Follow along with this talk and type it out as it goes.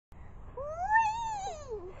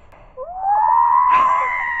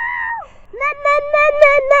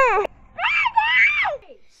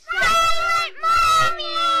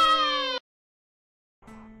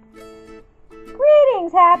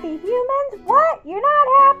What? You're not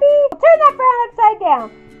happy? Well, turn that frown upside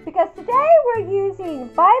down. Because today we're using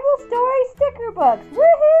Bible story sticker books.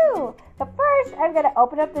 Woohoo! But first, I'm going to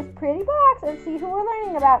open up this pretty box and see who we're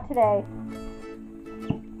learning about today.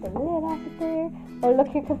 The lid off of there. Oh, look,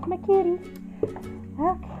 here comes my kitty.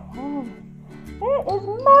 Okay. It is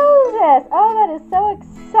Moses. Oh, that is so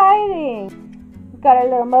exciting. We've got our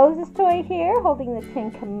little Moses toy here holding the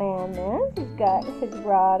 10 Commandments. He's got his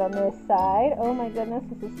rod on this side. Oh my goodness,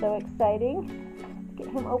 this is so exciting. Let's get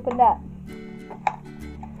him opened up.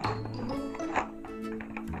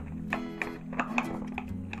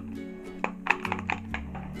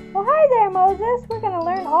 Well, hi there, Moses. We're going to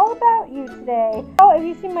learn all about you today. Oh, if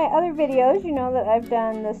you've seen my other videos, you know that I've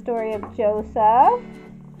done the story of Joseph.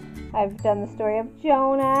 I've done the story of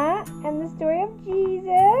Jonah and the story of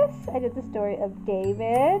Jesus. I did the story of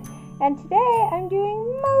David. And today I'm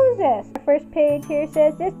doing Moses. The first page here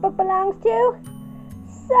says this book belongs to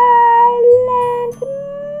Silent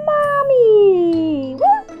Mommy.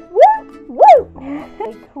 Woo, woo, woo.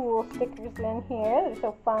 Really cool stickers in here. They're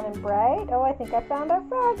so fun and bright. Oh, I think I found our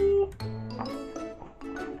froggy.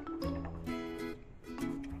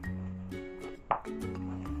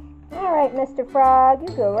 Alright, Mr. Frog, you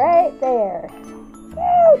go right there.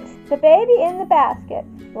 Cute! The baby in the basket.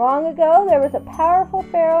 Long ago, there was a powerful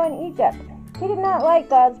Pharaoh in Egypt. He did not like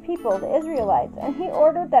God's people, the Israelites, and he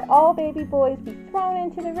ordered that all baby boys be thrown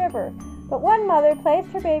into the river. But one mother placed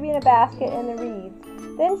her baby in a basket in the reeds.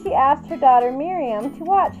 Then she asked her daughter Miriam to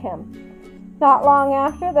watch him. Not long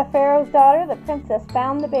after, the Pharaoh's daughter, the princess,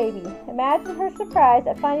 found the baby. Imagine her surprise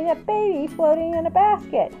at finding a baby floating in a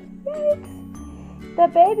basket. Yikes! The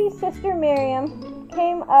baby's sister Miriam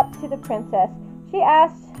came up to the princess. She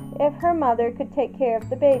asked if her mother could take care of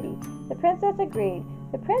the baby. The princess agreed.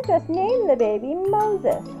 The princess named the baby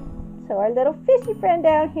Moses. So our little fishy friend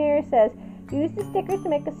down here says, use the stickers to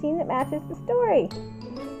make a scene that matches the story.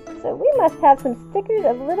 So we must have some stickers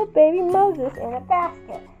of little baby Moses in a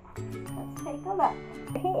basket. Let's take a look.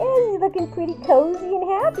 He is. He's looking pretty cozy and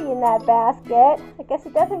happy in that basket. I guess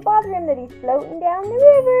it doesn't bother him that he's floating down the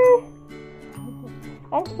river.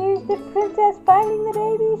 And here's the princess finding the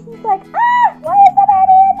baby. She's like, ah! Why is the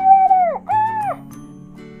baby in the river? Ah!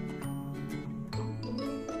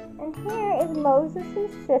 And here is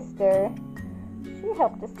Moses' sister. She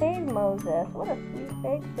helped to save Moses. What a sweet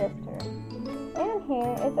big sister. And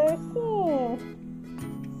here is our scene.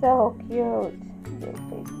 So cute. This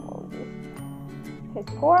big Moses. His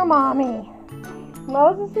poor mommy.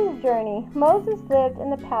 Moses' journey. Moses lived in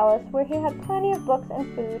the palace where he had plenty of books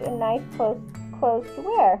and food and nice clothes to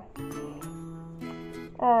wear.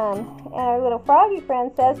 And our little froggy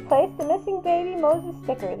friend says, place the missing baby Moses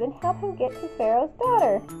sticker, then help him get to Pharaoh's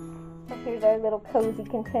daughter. So here's our little cozy,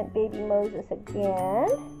 content baby Moses again.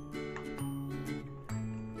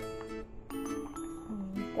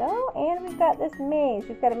 There we go. And we've got this maze.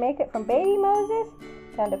 We've got to make it from baby Moses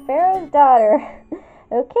down to Pharaoh's daughter.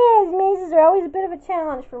 Okay, these mazes are always a bit of a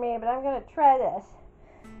challenge for me, but I'm going to try this.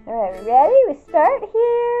 Alright, ready? We start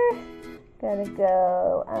here. Gonna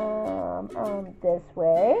go this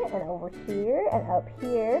way and over here and up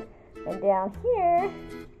here and down here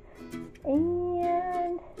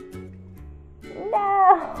and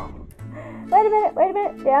no! Wait a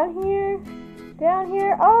minute, down here.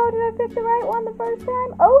 Oh, did I pick the right one the first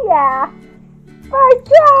time? Oh yeah! First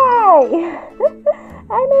try!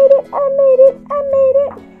 I made it!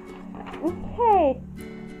 Okay.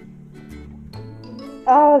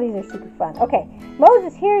 Oh, these are super fun. Okay,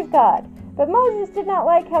 Moses hears God. But Moses did not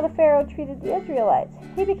like how the Pharaoh treated the Israelites.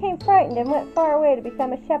 He became frightened and went far away to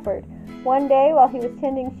become a shepherd. One day, while he was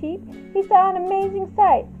tending sheep, he saw an amazing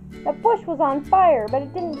sight. A bush was on fire, but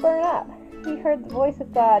it didn't burn up. He heard the voice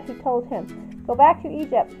of God who told him, go back to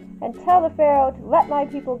Egypt and tell the Pharaoh to let my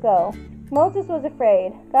people go. Moses was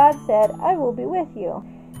afraid. God said, I will be with you.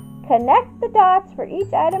 Connect the dots for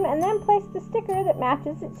each item and then place the sticker that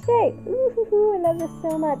matches its shape. Ooh, I love this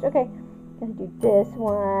so much. Okay, I'm going to do this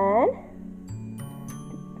one.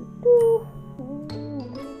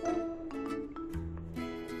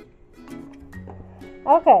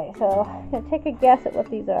 Okay, so I'm going to take a guess at what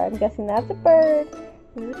these are. I'm guessing that's a bird.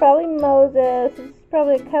 This is probably Moses. This is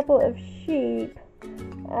probably a couple of sheep.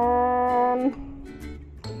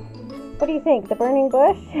 What do you think? The burning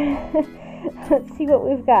bush? Let's see what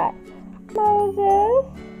we've got. Moses.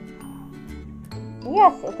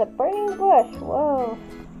 Yes, it's a burning bush. Whoa.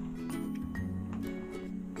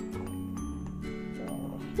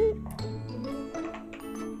 Sheep.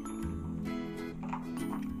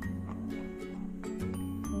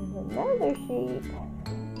 There's another sheep.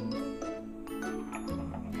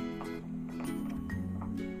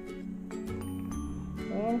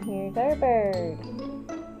 And here here's our bird.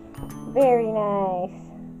 Very nice.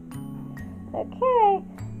 Okay,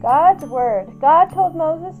 God's word. God told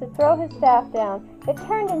Moses to throw his staff down. It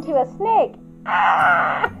turned into a snake.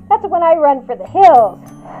 Ah! That's when I run for the hills.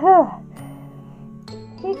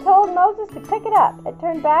 He told Moses to pick it up. It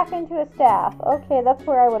turned back into a staff. Okay, that's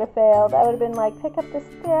where I would have failed. I would have been like, pick up the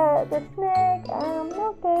snake.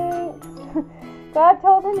 No thanks. God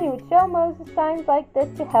told him he would show Moses signs like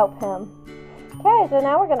this to help him. Okay, so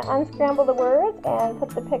now we're going to unscramble the words and put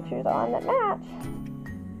the pictures on that match.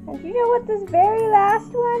 And do you know what this very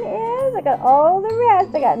last one is? I got all the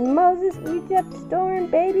rest. I got Moses, Egypt, storm,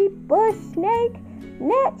 baby, bush, snake,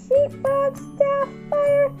 net, sheep, frog, staff,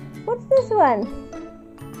 fire. What's this one?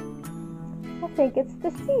 I think it's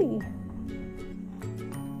the sea.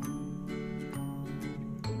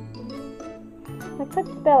 I could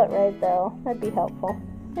spell it right though. That'd be helpful.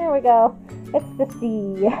 There we go. It's the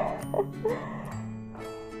sea.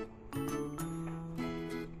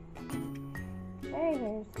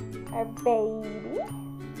 There's our baby.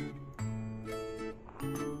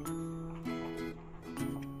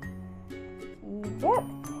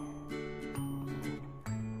 Egypt.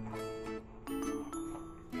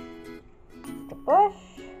 The bush.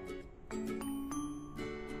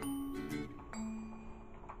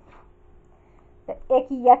 The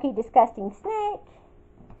icky, yucky, disgusting snake.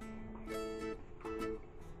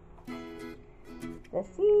 The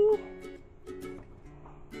sea.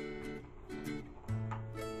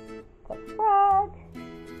 The frog.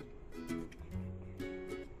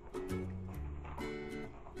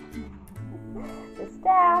 The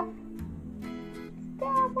staff.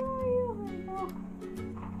 Staff, where are you?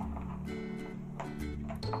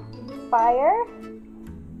 Fire.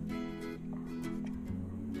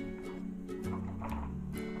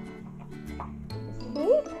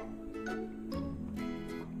 Sheep.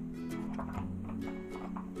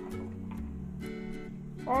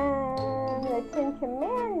 And the Ten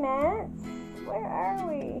Commandments. Where are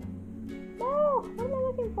we? No, what am I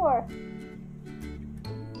looking for?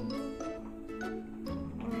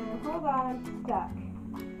 Hold on, I'm stuck.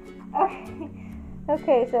 Okay.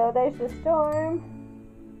 Okay, so there's the storm.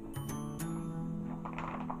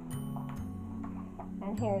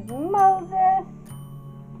 And here's Moses.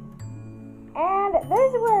 And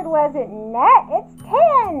this word wasn't net, it's 10.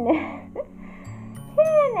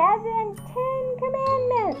 10 as in 10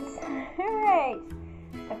 commandments. Alright.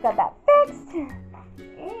 I've got that fixed.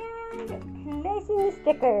 And placing the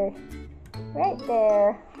sticker right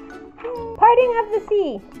there. Parting of the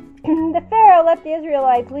sea. The Pharaoh let the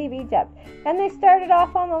Israelites leave Egypt, and they started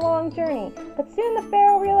off on the long journey. But soon the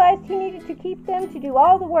Pharaoh realized he needed to keep them to do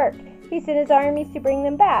all the work. He sent his armies to bring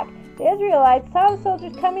them back. The Israelites saw the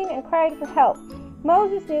soldiers coming and cried for help.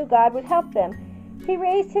 Moses knew God would help them. He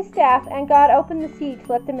raised his staff, and God opened the sea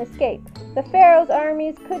to let them escape. The Pharaoh's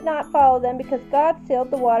armies could not follow them because God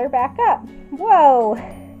sealed the water back up. Whoa!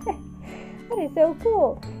 That is so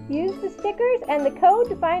cool. Use the stickers and the code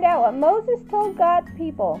to find out what Moses told God's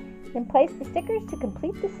people. Then place the stickers to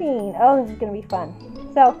complete the scene. Oh, this is going to be fun.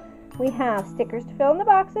 So, we have stickers to fill in the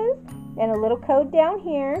boxes and a little code down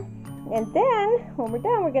here. And then, when we're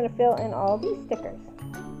done, we're going to fill in all these stickers.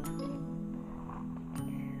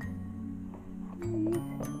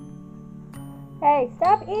 Hey,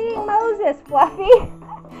 stop eating Moses, Fluffy.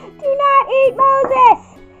 Do not eat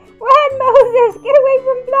Moses. Run, Moses. Get away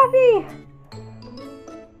from Fluffy.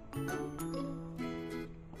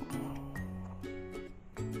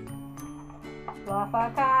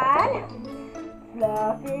 Fluffacan.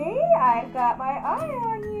 Fluffy, I've got my eye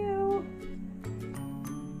on you.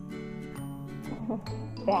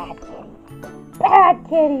 Bad kitty. Bad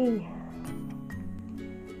kitty.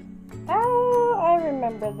 Oh, I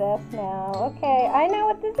remember this now. Okay, I know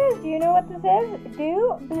what this is. Do you know what this is?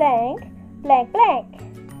 Do blank, blank, blank.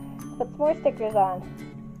 Put some more stickers on.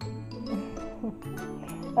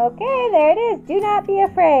 Okay, there it is. Do not be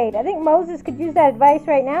afraid. I think Moses could use that advice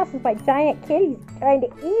right now since my giant kitty's trying to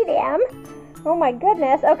eat him. Oh my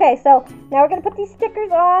goodness. Okay, so now we're going to put these stickers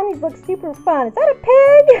on. These look super fun. Is that a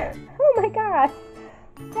pig? Oh my gosh.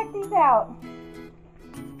 Let's check these out.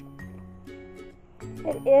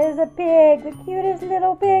 It is a pig. The cutest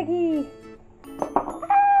little piggy.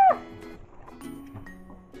 Ah!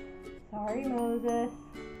 Sorry, Moses.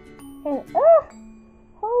 And, oh!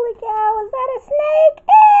 Holy cow, is that a snake?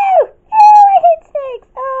 Ew! Ew, I hate snakes!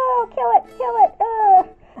 Oh, kill it, kill it!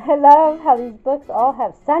 I love how these books all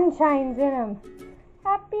have sunshines in them.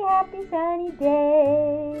 Happy, happy, sunny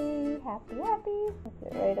day. Happy, happy.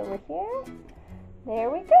 Put it right over here. There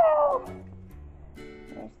we go.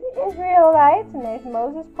 There's the Israelites, and there's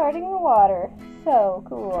Moses parting the water. So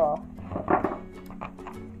cool.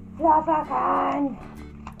 Fluffacon!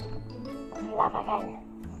 Fluffacon!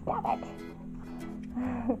 Stop it!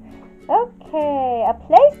 Okay, a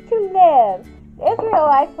place to live. The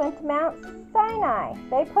Israelites went to Mount Sinai.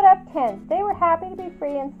 They put up tents. They were happy to be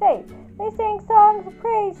free and safe. They sang songs of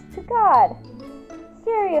praise to God.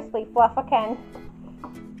 Seriously, Fluffacon.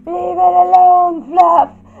 Leave it alone,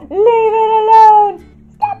 Fluff! Leave it alone!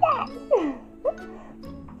 Stop that!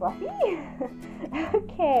 Fluffy?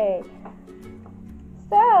 Okay.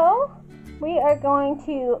 So, we are going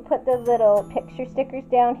to put the little picture stickers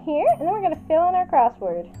down here, and then we're going to fill in our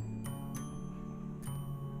crossword.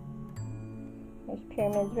 There's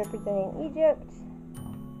pyramids representing Egypt.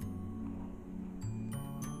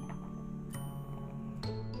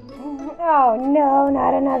 Oh no,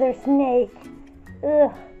 not another snake.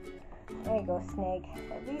 Ugh. There you go, snake.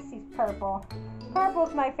 At least he's purple.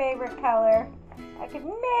 Purple's my favorite color. I could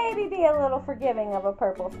maybe be a little forgiving of a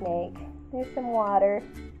purple snake. There's some water.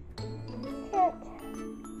 Tent.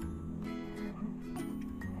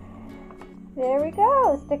 There we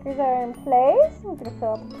go. The stickers are in place. I'm going to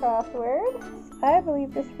fill out the crossword. I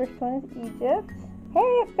believe this first one is Egypt.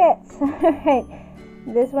 Hey, it fits. Alright.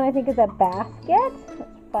 This one I think is a basket.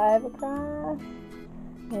 That's 5 across.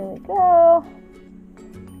 Here we go.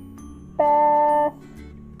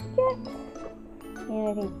 Basket. And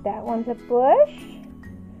I think that one's a bush.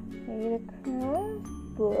 8 across.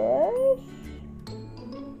 Bush.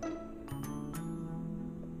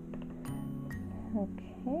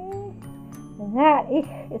 Okay. And that is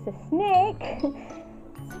a snake.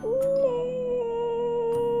 Snake.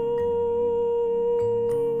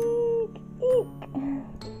 Eek.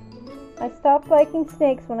 I stopped liking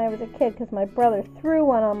snakes when I was a kid because my brother threw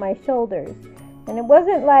one on my shoulders. And it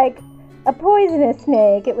wasn't like a poisonous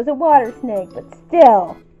snake, it was a water snake, but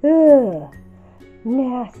still. Ugh.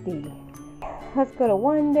 Nasty. Let's go to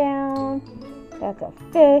 1 down. That's a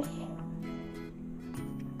fish.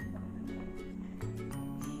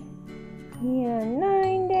 And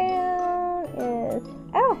 9 down is,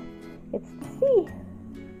 oh, it's the sea.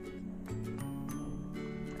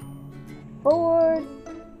 4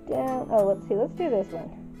 down, oh, let's see, let's do this one.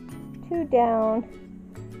 2 down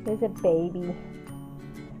is a baby.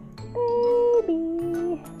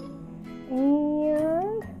 Baby.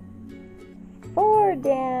 And 4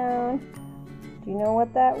 down. Do you know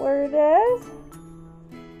what that word is?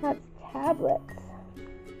 That's tablets.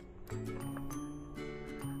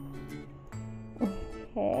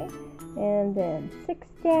 Okay, and then 6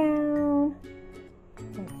 down,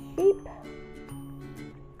 that's sheep.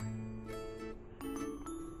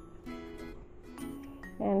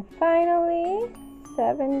 And finally,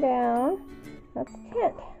 7 down, that's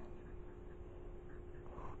tent.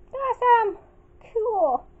 Awesome!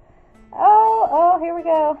 Cool! Oh, here we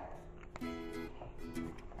go.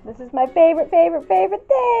 This is my favorite thing!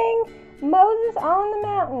 Moses on the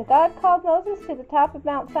mountain. God called Moses to the top of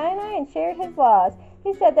Mount Sinai and shared his laws.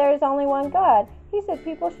 He said there is only one God. He said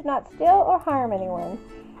people should not steal or harm anyone.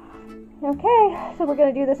 Okay, so we're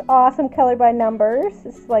going to do this awesome color by numbers.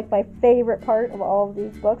 This is like my favorite part of all of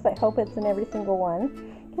these books. I hope it's in every single one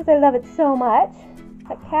because I love it so much.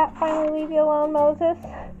 That cat finally leave you alone, Moses?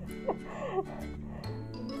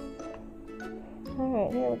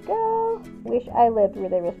 Alright, here we go. Wish I lived where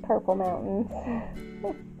there was purple mountains.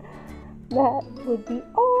 That would be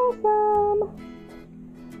awesome.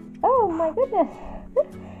 Oh my goodness.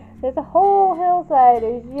 There's a whole hillside.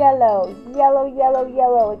 There's yellow, yellow, yellow,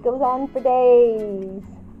 yellow. It goes on for days.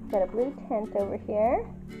 Got a blue tent over here.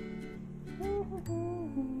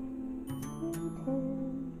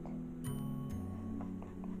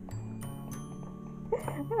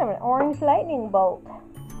 I have an orange lightning bolt.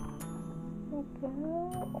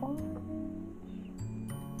 Orange.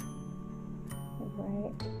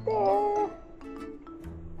 Right there.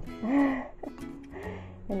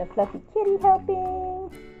 And a fluffy kitty helping.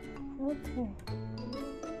 Okay.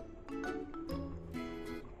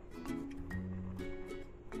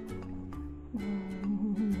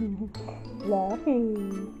 Fluffy.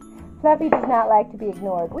 Fluffy does not like to be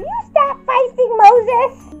ignored. Will you stop feisting,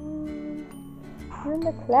 Moses? And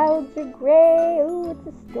the clouds are gray. Ooh, it's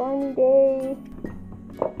a stormy day.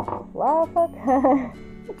 Fluffacon.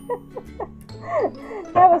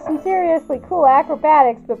 That was some seriously cool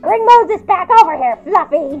acrobatics, but bring Moses back over here,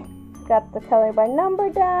 Fluffy! Got the color by number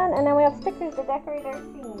done, and then we have stickers to decorate our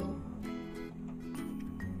scene.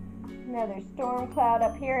 Another storm cloud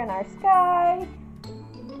up here in our sky.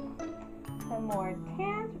 Some more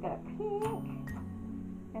tents. We got a pink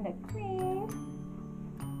and a green.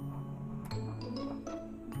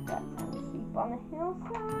 Got some sheep on the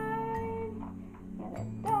hillside and a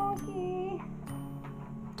donkey.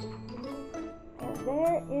 And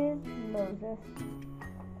there is Moses.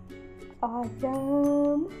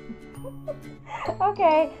 Awesome.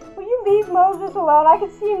 Okay, will you leave Moses alone? I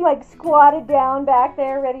can see him like squatted down back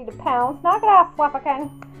there ready to pounce. Knock it off, Flufferkin.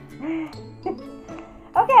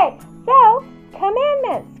 Okay, so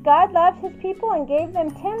commandments. God loved his people and gave them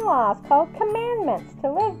 10 laws called commandments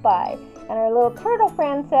to live by. And our little turtle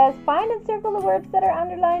friend says, find and circle the words that are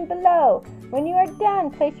underlined below. When you are done,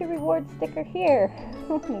 place your reward sticker here.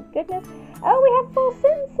 Oh my goodness. Oh, we have full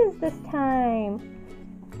sentences this time.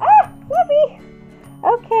 Ah, Fluffy.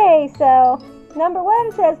 Okay, so number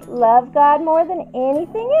 1 says, love God more than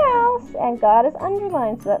anything else. And God is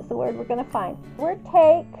underlined, so that's the word we're going to find. Word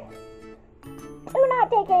take. Do not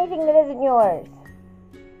take anything that isn't yours.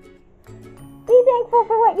 Be thankful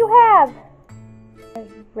for what you have.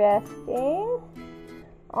 Resting.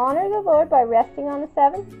 Honor the Lord by resting on the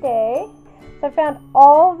 7th day. So I found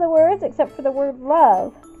all of the words except for the word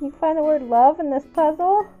love. Can you find the word love in this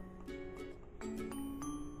puzzle?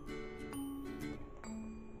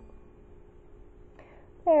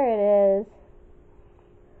 There it is.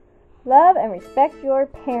 Love and respect your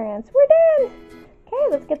parents. We're done. Okay,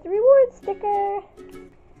 let's get the reward sticker.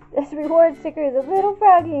 This reward sticker is a little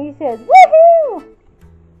froggy and he says, woohoo!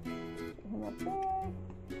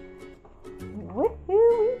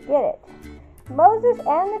 Woohoo, we did it. Moses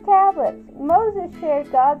and the tablets. Moses shared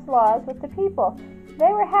God's laws with the people.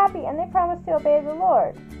 They were happy and they promised to obey the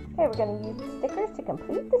Lord. Okay, we're going to use the stickers to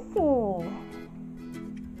complete the scene.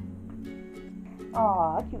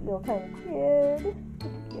 Aw, cute little tiny kid.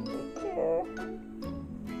 Here.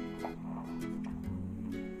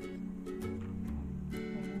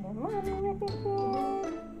 And the mommy with it here.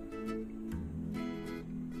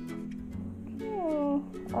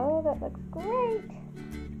 Okay. Oh, that looks great.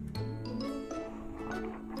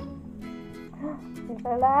 Here's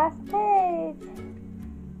our last page.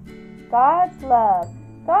 God's love.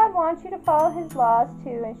 God wants you to follow his laws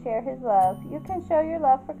too and share his love. You can show your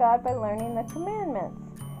love for God by learning the commandments.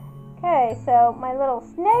 Okay, so my little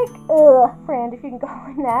snake friend, if you can call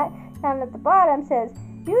him that, down at the bottom says,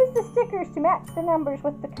 use the stickers to match the numbers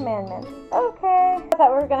with the commandments. Okay. I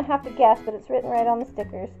thought we were going to have to guess, but it's written right on the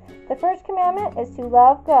stickers. The first commandment is to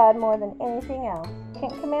love God more than anything else. The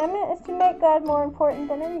second commandment is to make God more important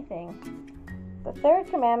than anything. The third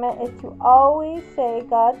commandment is to always say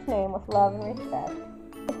God's name with love and respect.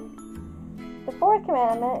 The fourth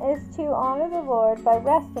commandment is to honor the Lord by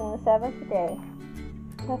resting the 7th day.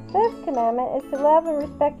 The fifth commandment is to love and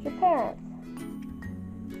respect your parents.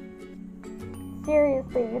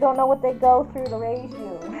 Seriously, you don't know what they go through to raise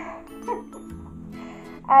you.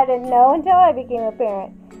 I didn't know until I became a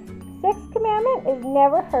parent. Sixth commandment is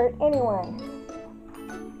never hurt anyone.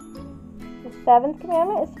 The 7th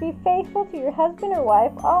commandment is to be faithful to your husband or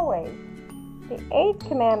wife always. The 8th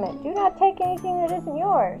commandment, do not take anything that isn't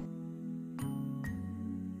yours.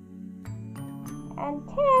 And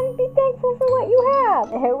 10, be thankful for what you have.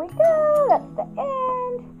 Here we go, that's the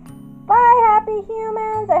end. Bye, happy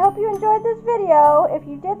humans. I hope you enjoyed this video. If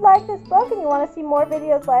you did like this book and you want to see more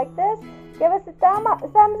videos like this, give us a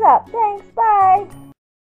thumbs up. Thanks, bye.